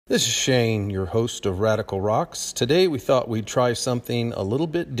This is Shane, your host of Radical Rocks. Today we thought we'd try something a little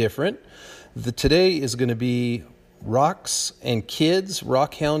bit different. Today is going to be rocks and kids,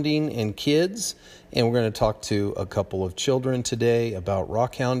 rock hounding and kids. And we're going to talk to a couple of children today about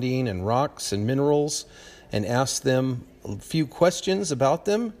rock hounding and rocks and minerals and ask them a few questions about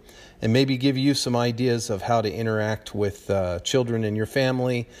them and maybe give you some ideas of how to interact with children in your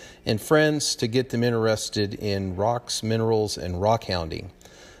family and friends to get them interested in rocks, minerals, and rock hounding.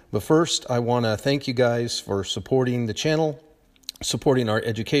 But first, I want to thank you guys for supporting the channel, supporting our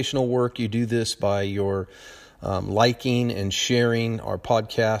educational work. You do this by your liking and sharing our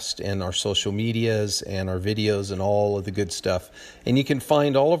podcast and our social medias and our videos and all of the good stuff. And you can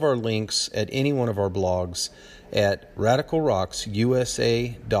find all of our links at any one of our blogs at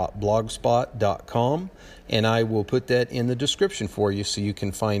radicalrocksusa.blogspot.com. And I will put that in the description for you so you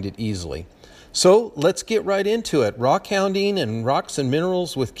can find it easily. So let's get right into it. Rock hounding and rocks and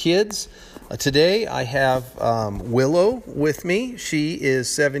minerals with kids. Today I have Willow with me. She is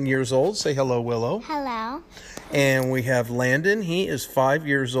 7 years old. Say hello, Willow. Hello. And we have Landon. He is 5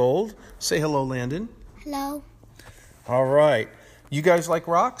 years old. Say hello, Landon. Hello. All right. You guys like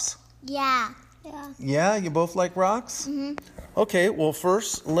rocks? Yeah. Yeah, you both like rocks? Mm-hmm. Okay, well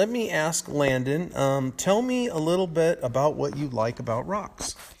first let me ask Landon, tell me a little bit about what you like about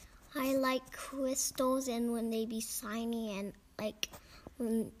rocks. I like crystals and when they be shiny and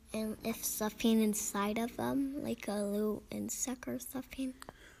if something inside of them, like a little insect or something.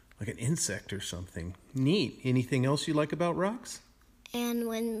 Like an insect or something. Neat. Anything else you like about rocks? And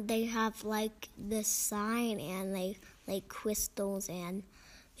when they have like the sign and they like crystals and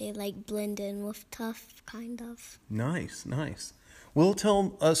they like blend in with tough, kind of. Nice. Well,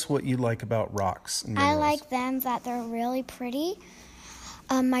 tell us what you like about rocks and minerals. I like them that they're really pretty.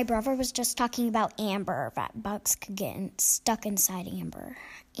 My brother was just talking about amber, that bugs could get stuck inside amber.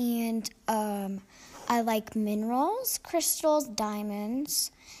 And I like minerals, crystals,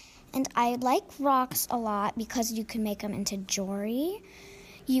 diamonds. And I like rocks a lot because you can make them into jewelry.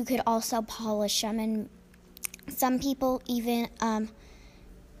 You could also polish them, and some people even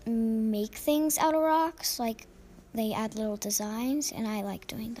make things out of rocks, like they add little designs, and I like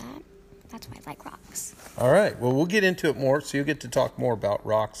doing that. That's why I like rocks. All right. Well, we'll get into it more, so you'll get to talk more about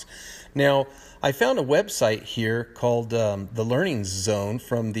rocks. Now, I found a website here called The Learning Zone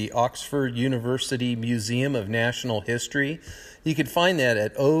from the Oxford University Museum of National History. You can find that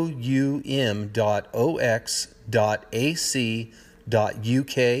at oum.ox.ac.uk,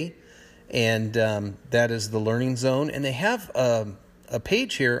 and that is The Learning Zone. And they have a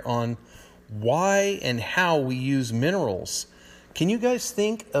page here on why and how we use minerals. Can you guys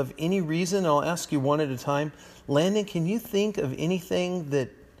think of any reason? I'll ask you one at a time. Landon, can you think of anything that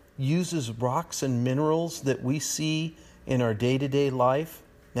uses rocks and minerals that we see in our day-to-day life?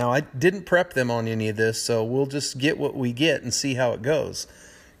 Now, I didn't prep them on any of this, so we'll just get what we get and see how it goes.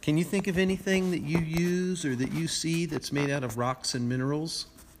 Can you think of anything that you use or that you see that's made out of rocks and minerals?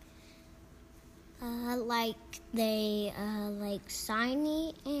 Like they like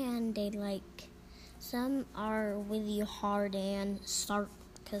shiny and they like. Some are really hard and sharp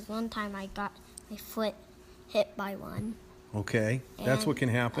because one time I got my foot hit by one. Okay, that's what can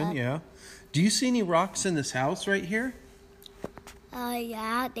happen, yeah. Do you see any rocks in this house right here?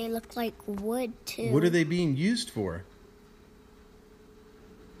 Yeah, they look like wood too. What are they being used for?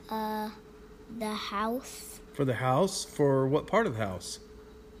 The house. For the house? For what part of the house?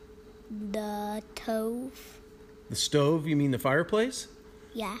 The stove. The stove? You mean the fireplace?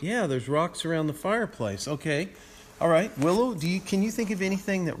 Yeah. Yeah, there's rocks around the fireplace. Okay. All right. Willow, can you think of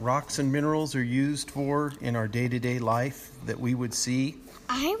anything that rocks and minerals are used for in our day-to-day life that we would see?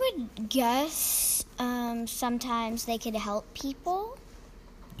 I would guess sometimes they could help people.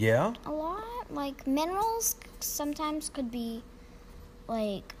 Yeah? A lot. Like minerals sometimes could be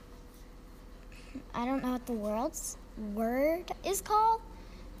like, I don't know what the word is called,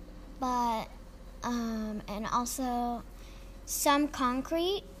 but and also some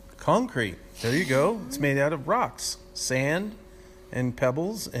concrete. Concrete. There you go. It's made out of rocks, sand and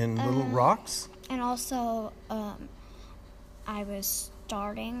pebbles and little rocks. And also, I was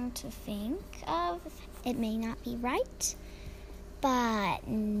starting to think of, it may not be right, but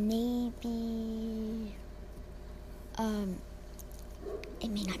maybe it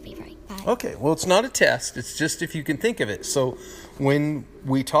may not be right. But Okay, well, it's not a test. It's just if you can think of it. So when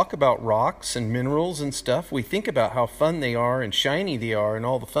we talk about rocks and minerals and stuff, we think about how fun they are and shiny they are and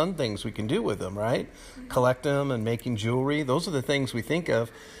all the fun things we can do with them, right? Mm-hmm. Collect them and making jewelry. Those are the things we think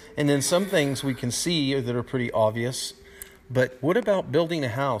of. And then some things we can see that are pretty obvious. But what about building a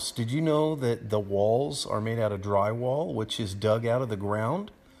house? Did you know that the walls are made out of drywall, which is dug out of the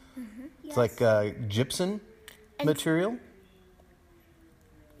ground? It's like gypsum material.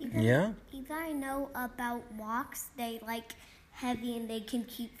 Yeah. Even I know about rocks, they like heavy and they can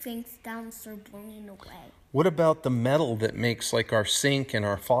keep things down so blowing away. What about the metal that makes like our sink and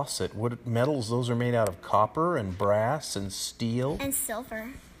our faucet? What metals? Those are made out of copper and brass and steel. And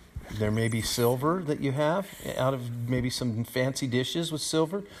silver. There may be silver that you have out of maybe some fancy dishes with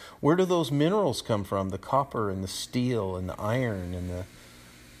silver. Where do those minerals come from? The copper and the steel and the iron and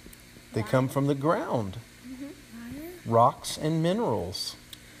they come from the ground. Rocks and minerals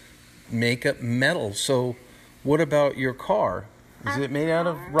make up metal. So what about your car? Is it made out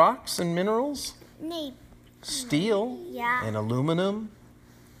of rocks and minerals? Maybe. Steel Yeah. and aluminum.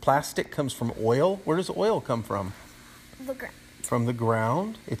 Plastic comes from oil. Where does oil come from? The ground. From the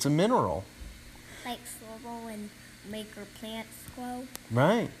ground. It's a mineral. Like silver and make our plants grow.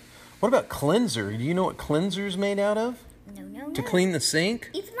 Right. What about cleanser? Do you know what cleanser is made out of? No. To clean the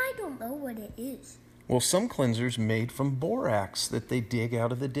sink? Even I don't know what it is. Well, some cleansers made from borax that they dig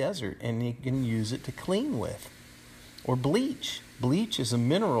out of the desert and you can use it to clean with. Or bleach. Bleach is a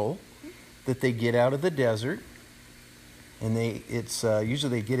mineral that they get out of the desert, and it's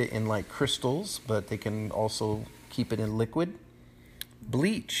usually they get it in like crystals, but they can also keep it in liquid.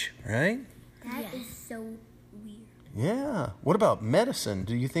 Bleach, right? That is so weird. Yeah. What about medicine?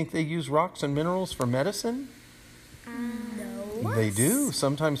 Do you think they use rocks and minerals for medicine? No. They do.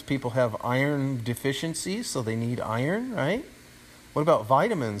 Sometimes people have iron deficiencies, so they need iron, right? What about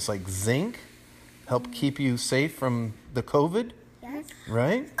vitamins like zinc? Help keep you safe from the COVID, Yes.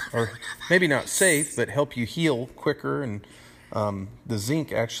 right? Or maybe not safe, but help you heal quicker. And the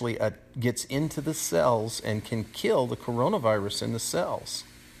zinc actually gets into the cells and can kill the coronavirus in the cells.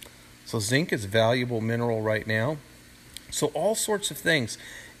 So zinc is a valuable mineral right now. So all sorts of things.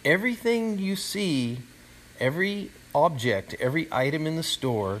 Everything you see, every object, every item in the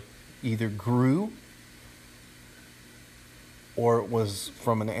store either grew or it was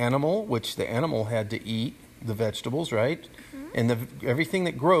from an animal, which the animal had to eat the vegetables, right? And everything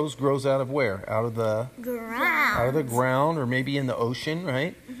that grows out of where? Out of the ground, or maybe in the ocean,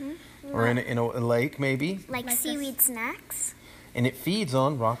 right? Or in a lake, maybe. Like seaweed snacks. And it feeds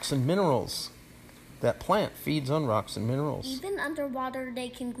on rocks and minerals. That plant feeds on rocks and minerals. Even underwater, they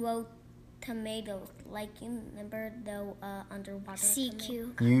can grow tomatoes. Like, you remember the underwater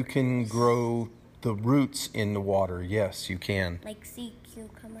CQ. You can grow the roots in the water. Yes, you can. Like sea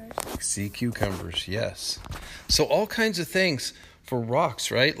cucumbers. Sea cucumbers, yes. So all kinds of things for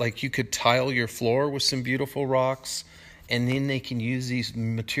rocks, right? Like you could tile your floor with some beautiful rocks, and then they can use these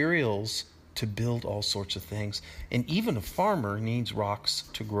materials to build all sorts of things. And even a farmer needs rocks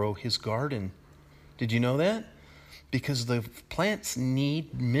to grow his garden. Did you know that? Because the plants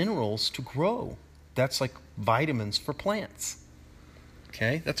need minerals to grow. That's like vitamins for plants.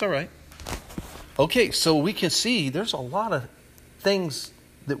 Okay, that's all right. Okay, so we can see there's a lot of things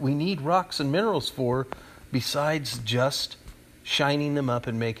that we need rocks and minerals for besides just shining them up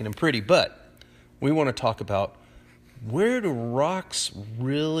and making them pretty. But we want to talk about, where do rocks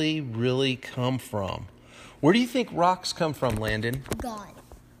really, really come from? Where do you think rocks come from, Landon? God.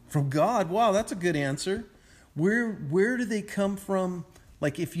 From God. Wow, that's a good answer. Where do they come from,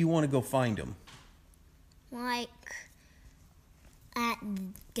 like if you want to go find them? Like at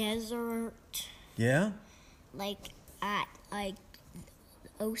desert. Yeah? Like at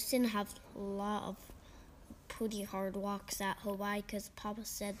ocean have a lot of pretty hard rocks at Hawaii because Papa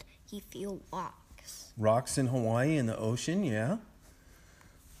said he feel rocks. Rocks in Hawaii in the ocean, yeah.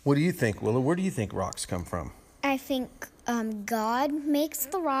 What do you think, Willow? Where do you think rocks come from? I think God makes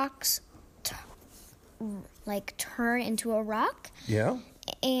the rocks turn into a rock. Yeah.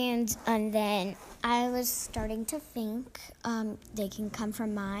 And then I was starting to think they can come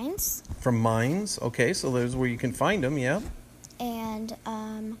from mines. From mines? Okay, so there's where you can find them, yeah. And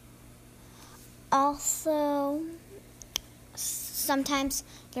also sometimes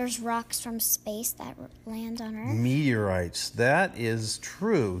there's rocks from space that land on Earth. Meteorites. That is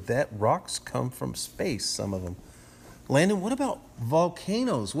true. That rocks come from space, some of them. Landon, what about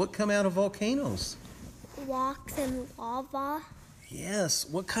volcanoes? What come out of volcanoes? Rocks and lava. Yes.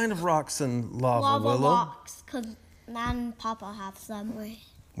 What kind of rocks and lava, Willow? Rocks, because Dad and Papa have some.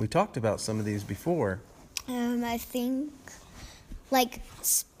 We talked about some of these before. I think like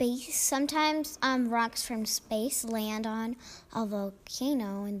space. Sometimes rocks from space land on a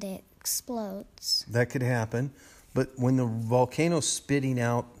volcano and it explodes. That could happen. But when the volcano's spitting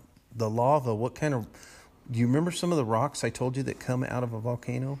out the lava, what kind of... Do you remember some of the rocks I told you that come out of a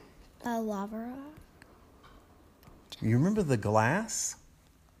volcano? A lava rock. You remember the glass?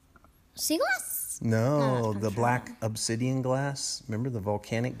 Sea glass? No, from the black China. obsidian glass. Remember the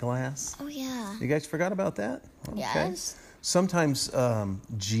volcanic glass? Oh, yeah. You guys forgot about that? Okay. Yes. Sometimes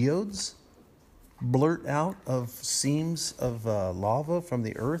geodes blurt out of seams of lava from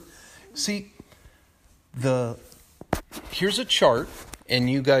the earth. See, here's a chart, and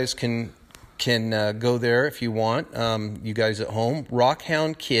you guys can go there if you want. You guys at home,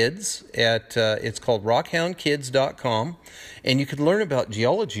 Rockhound Kids it's called rockhoundkids.com, and you can learn about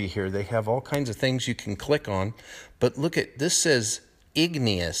geology here. They have all kinds of things you can click on. But look at this, says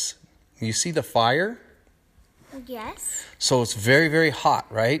igneous. You see the fire? Yes. So it's very, very hot,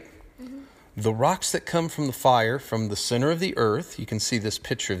 right? The rocks that come from the fire, from the center of the earth, you can see this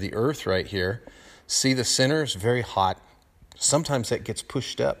picture of the earth right here. See, the center is very hot. Sometimes that gets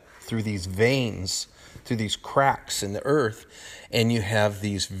pushed up through these veins, through these cracks in the earth, and you have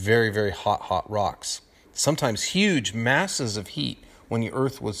these very, very hot rocks. Sometimes huge masses of heat. When the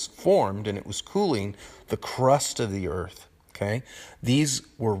earth was formed and it was cooling, the crust of the earth, okay? These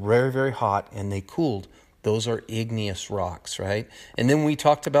were very, very hot, and they cooled. Those are igneous rocks, right? And then we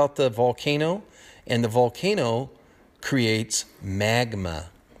talked about the volcano, and the volcano creates magma,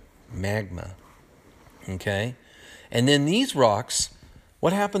 okay? And then these rocks,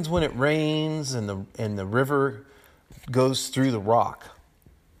 what happens when it rains and the river goes through the rock?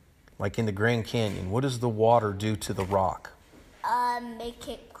 Like in the Grand Canyon, what does the water do to the rock? Make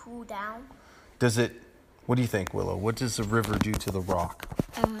it cool down. What do you think, Willow? What does the river do to the rock?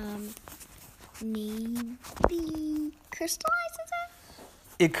 Maybe crystallizes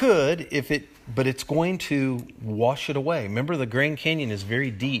it? It could, but it's going to wash it away. Remember, the Grand Canyon is very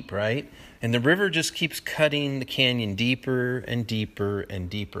deep, right? And the river just keeps cutting the canyon deeper and deeper and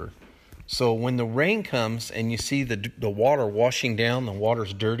deeper. So when the rain comes and you see the water washing down, the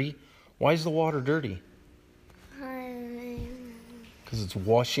water's dirty. Why is the water dirty? Because it's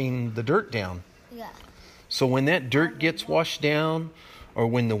washing the dirt down. Yeah. So when that dirt gets washed down, or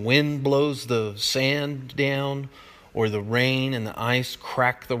when the wind blows the sand down, or the rain and the ice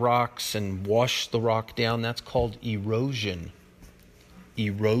crack the rocks and wash the rock down, that's called erosion.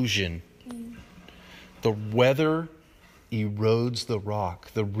 Erosion. The weather erodes the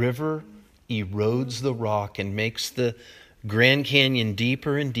rock. The river erodes the rock and makes the Grand Canyon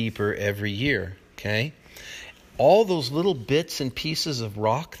deeper and deeper every year, okay? All those little bits and pieces of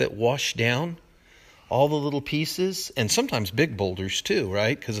rock that wash down, all the little pieces, and sometimes big boulders too,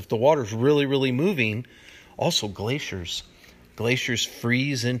 right? Because if the water's really, really moving, also glaciers. Glaciers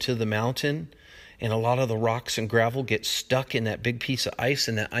freeze into the mountain, and a lot of the rocks and gravel get stuck in that big piece of ice,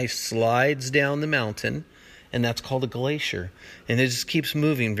 and that ice slides down the mountain, and that's called a glacier. And it just keeps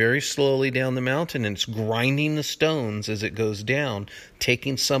moving very slowly down the mountain, and it's grinding the stones as it goes down,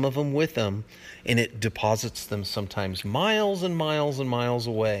 taking some of them with them, and it deposits them sometimes miles and miles and miles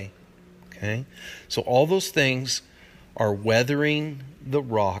away. Okay? So all those things are weathering the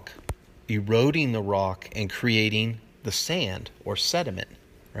rock, eroding the rock, and creating the sand or sediment,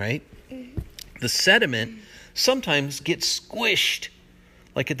 right? The sediment sometimes gets squished.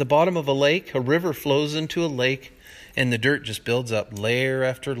 Like at the bottom of a lake, a river flows into a lake, and the dirt just builds up layer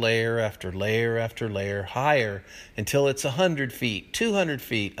after layer after layer after layer higher until it's 100 feet, 200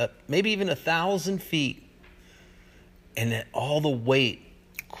 feet, maybe even 1,000 feet. And then all the weight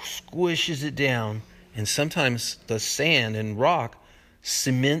squishes it down, and sometimes the sand and rock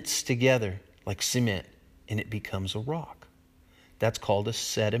cements together like cement, and it becomes a rock. That's called a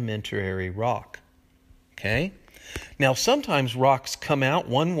sedimentary rock. Okay? Now, sometimes rocks come out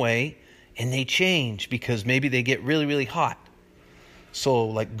one way and they change because maybe they get really, really hot. So,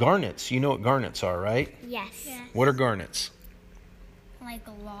 like garnets, you know what garnets are, right? Yes. What are garnets? Like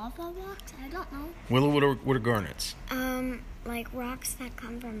lava rocks? I don't know. Willow, what are garnets? Like rocks that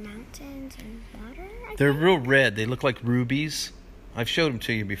come from mountains and water? They're real red. They look like rubies. I've showed them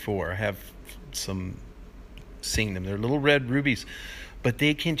to you before. I have seen them. They're little red rubies. But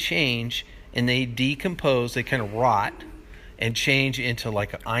they can change, and they decompose. They kind of rot and change into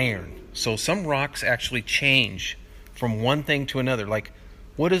like iron. So some rocks actually change from one thing to another. Like,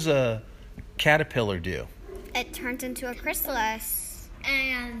 what does a caterpillar do? It turns into a chrysalis.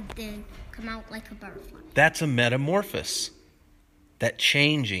 And then come out like a butterfly. That's a metamorphosis. That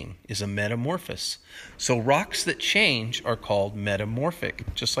changing is a metamorphosis. So rocks that change are called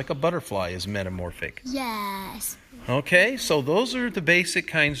metamorphic, just like a butterfly is metamorphic. Yes. Okay, so those are the basic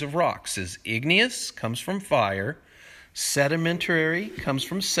kinds of rocks. Is igneous, comes from fire. Sedimentary comes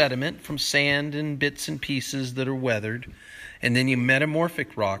from sediment, from sand and bits and pieces that are weathered. And then you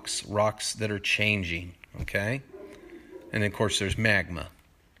metamorphic rocks, rocks that are changing, okay? And of course there's magma.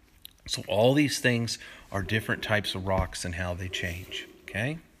 So all these things are different types of rocks and how they change,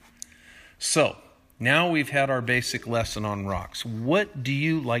 okay? So Now we've had our basic lesson on rocks. What do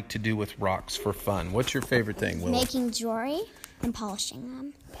you like to do with rocks for fun? What's your favorite thing, Willow? Making jewelry and polishing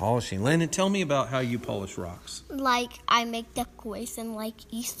them. Polishing. Landon, tell me about how you polish rocks. Like, I make decoration like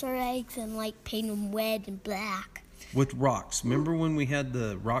Easter eggs and like paint them red and black. With rocks. Remember when we had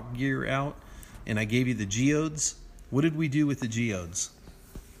the rock gear out and I gave you the geodes? What did we do with the geodes?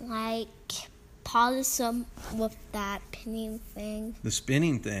 Like, polish them with that pinning thing. The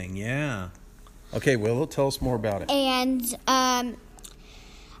spinning thing, yeah. Okay, Willow, tell us more about it. And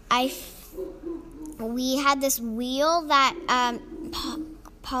we had this wheel that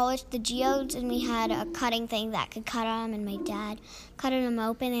polished the geodes, and we had a cutting thing that could cut them, and my dad cut them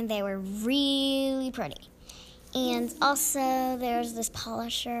open, and they were really pretty. And also there's this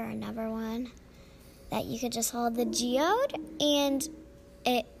polisher, another one, that you could just hold the geode, and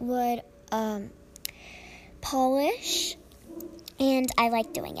it would polish, and I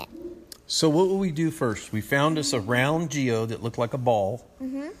like doing it. So what would we do first? We found us a round geode that looked like a ball.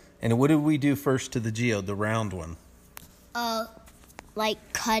 Mm-hmm. And what did we do first to the geode, the round one? Like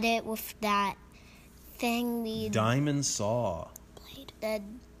cut it with that thing we Diamond saw. the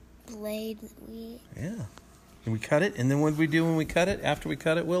blade we Yeah. And we cut it, and then what did we do when we cut it? After we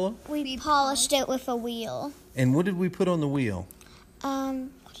cut it, Willow? We polished it with a wheel. And what did we put on the wheel?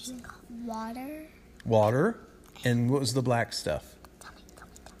 What is it called? Water. Water. And what was the black stuff?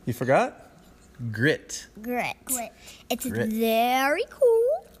 You forgot? Grit. Grit. It's Grit. very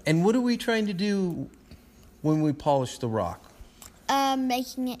cool. And what are we trying to do when we polish the rock?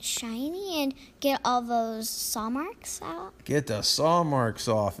 Making it shiny and get all those saw marks out. Get the saw marks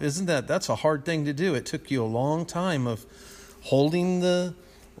off. That's a hard thing to do. It took you a long time of holding the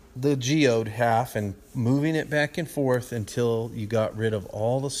geode half and moving it back and forth until you got rid of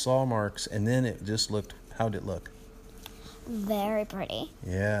all the saw marks, and then it just looked, how'd it look? Very pretty.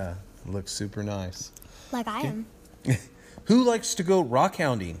 Yeah, it looks super nice. Like I am. Who likes to go rock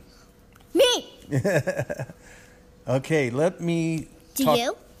hounding? Me! Okay, let me talk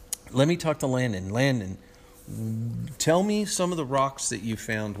to Landon. Landon, tell me some of the rocks that you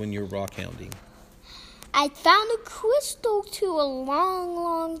found when you were rock hounding. I found a crystal too a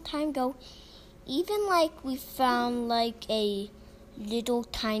long time ago. Even like we found like a little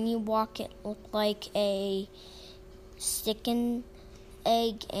tiny rock. It looked like a chicken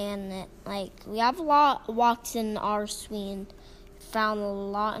egg, and we have a lot of rocks in our tree, and found a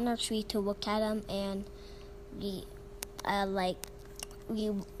lot in our tree to look at them, and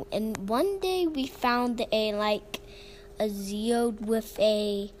and one day we found a geode with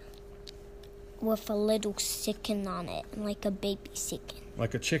a little chicken on it, like a baby chicken.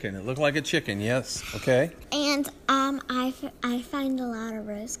 Like a chicken. It looked like a chicken, yes. Okay. And I find a lot of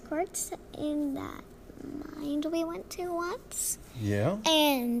rose quartz in that mine we went to once. Yeah.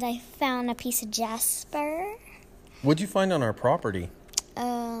 And I found a piece of jasper. What'd you find on our property?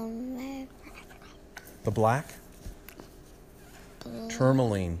 I The black?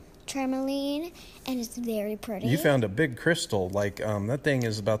 Tourmaline. Tourmaline, and it's very pretty. You found a big crystal. That thing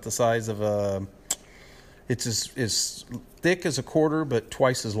is about the size of a... It's as thick as a quarter, but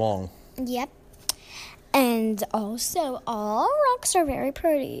twice as long. Yep. And also, all rocks are very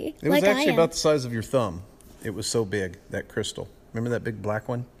pretty. It was actually about the size of your thumb. It was so big, that crystal. Remember that big black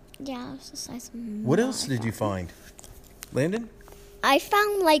one? Yeah, it's the size of What else did you find? Landon? I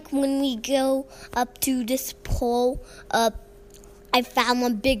found when we go up to this pole, I found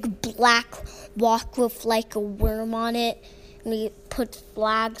one big black rock with a worm on it. And we put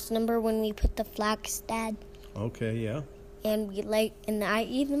flags. Remember when we put the flags, Dad? Okay, yeah. And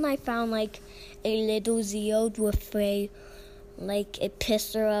I found a little geode with a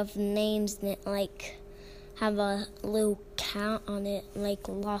picture of names and it have a little cat on it,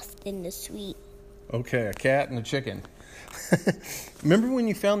 lost in the sweet. Okay, a cat and a chicken. Remember when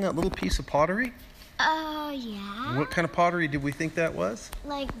you found that little piece of pottery? Oh, yeah. What kind of pottery did we think that was?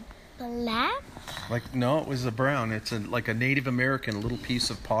 Black? No, it was a brown. It's a Native American little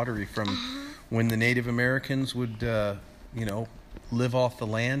piece of pottery from when the Native Americans would, live off the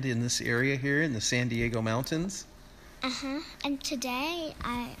land in this area here in the San Diego mountains. And today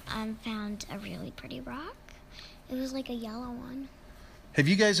I found a really pretty rock. It was like a yellow one. Have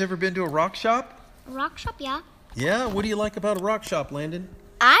you guys ever been to a rock shop? A rock shop, yeah. Yeah? What do you like about a rock shop, Landon?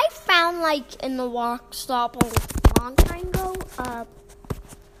 I found in the rock shop a long time ago, a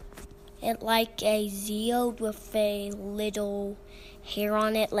geode with a little hair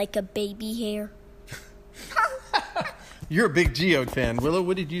on it, like a baby hair. You're a big geode fan. Willow,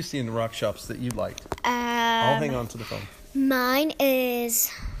 what did you see in the rock shops that you liked? I'll hang on to the phone. Mine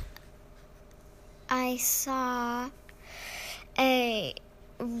is, I saw a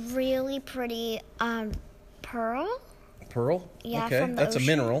really pretty pearl. Pearl? Yeah, okay. from the That's ocean.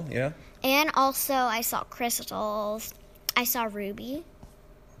 a mineral, yeah. And also I saw crystals. I saw ruby.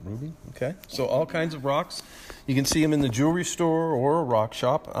 Ruby, okay. So all kinds of rocks. You can see them in the jewelry store or a rock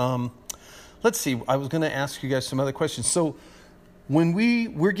shop. Let's see, I was going to ask you guys some other questions. So when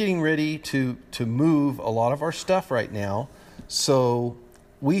we're getting ready to move a lot of our stuff right now, so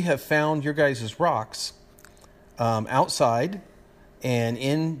we have found your guys' rocks outside and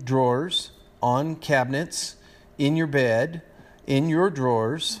in drawers, on cabinets, in your bed, in your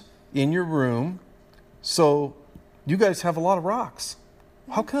drawers, in your room. So you guys have a lot of rocks.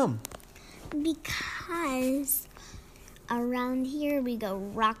 How come? Because around here we go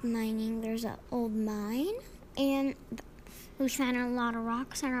rock mining. There's an old mine, and we found a lot of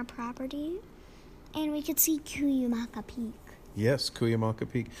rocks on our property, and we could see Cuyamaca Peak. Yes, Cuyamaca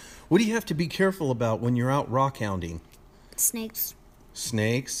Peak. What do you have to be careful about when you're out rock hounding? Snakes.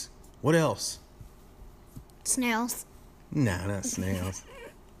 Snakes. What else? Snails. Nah, not snails.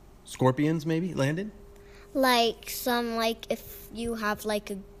 Scorpions, maybe, Landon? Like if you have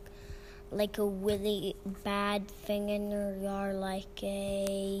like a really bad thing in your yard, like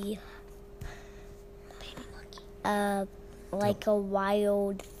a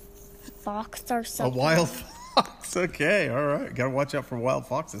wild fox or A something. wild fox. Okay, all right. Got to watch out for wild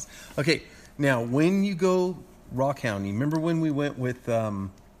foxes. Okay, now when you go rock hounding, remember when we went with our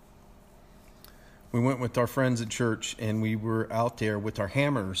friends at church and we were out there with our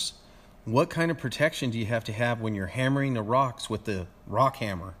hammers? What kind of protection do you have to have when you're hammering the rocks with the rock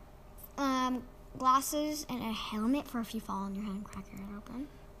hammer? Glasses and a helmet for if you fall on your head and crack your head open.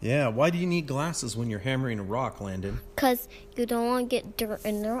 Yeah, why do you need glasses when you're hammering a rock, Landon? Because you don't want to get dirt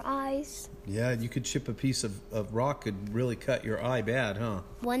in their eyes. Yeah, you could chip a piece of rock could really cut your eye bad, huh?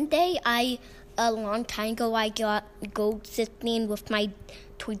 One day, a long time ago, I got gold sifting with my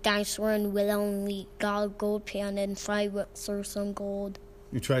toy dinosaur and Willow, and we got a gold pan and tried with some gold.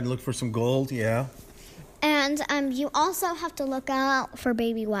 You tried to look for some gold, yeah. And you also have to look out for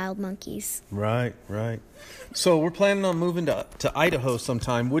baby wild monkeys. Right. So we're planning on moving to Idaho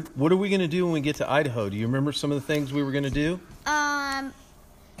sometime. What are we going to do when we get to Idaho? Do you remember some of the things we were going to do?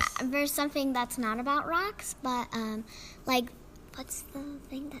 There's something that's not about rocks, but like, what's the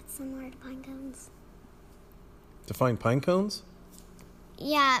thing that's similar to pine cones? To find pine cones?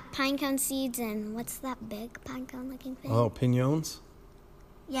 Yeah, pine cone seeds, and what's that big pine cone looking thing? Oh, piñones?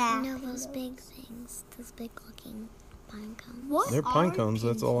 Yeah. No, those big things. Those big looking pine cones. What? They're pine cones,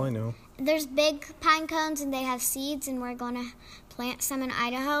 that's all I know. There's big pine cones, and they have seeds, and we're going to plant some in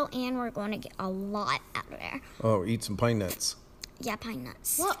Idaho, and we're going to get a lot out of there. Oh, eat some pine nuts. Yeah, pine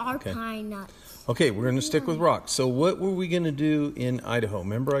nuts. What are Okay. pine nuts? Okay, we're going to stick with rocks. So what were we going to do in Idaho?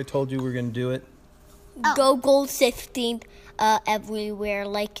 Remember I told you we were going to do it? Go gold sifting everywhere,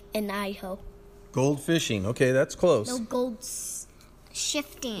 like in Idaho. Gold fishing. Okay, that's close. No gold.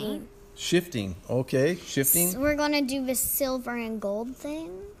 Shifting. Shifting. Okay, shifting. So we're going to do the silver and gold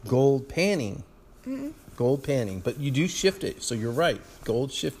thing. Gold panning. Mm-hmm. Gold panning. But you do shift it, so you're right.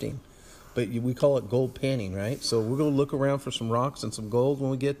 Gold shifting. But we call it gold panning, right? So we're going to look around for some rocks and some gold when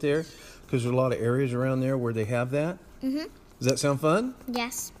we get there, because there's a lot of areas around there where they have that. Mm-hmm. Does that sound fun?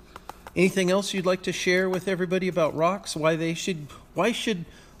 Yes. Anything else you'd like to share with everybody about rocks? Why should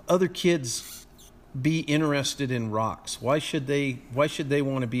other kids be interested in rocks? Why should they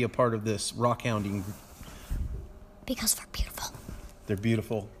want to be a part of this rock hounding? Because they're beautiful. They're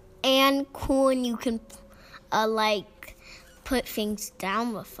beautiful. And cool, and you can put things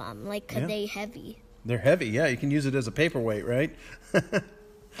down with them, like 'cause Yeah. they heavy. They're heavy, yeah. You can use it as a paperweight, right?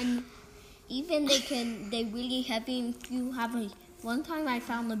 And even they really heavy. And if you have one time I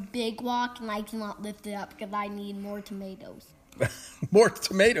found a big rock and I cannot lift it up because I need more tomatoes. More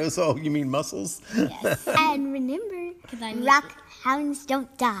tomatoes. Oh, you mean mussels? Yes. And remember, rock hounds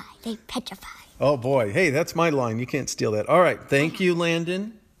don't die. They petrify. Oh, boy. Hey, that's my line. You can't steal that. All right. Thank you,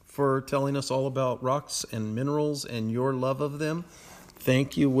 Landon, for telling us all about rocks and minerals and your love of them.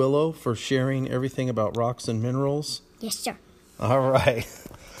 Thank you, Willow, for sharing everything about rocks and minerals. Yes, sir. All right.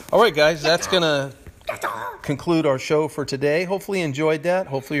 All right, guys. That's going to conclude our show for today. Hopefully you enjoyed that.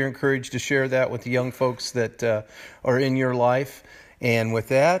 Hopefully you're encouraged to share that with the young folks that are in your life. And with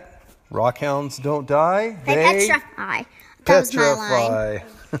that, rockhounds don't die. They petrify. That was my line.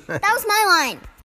 Petrify. That was my line.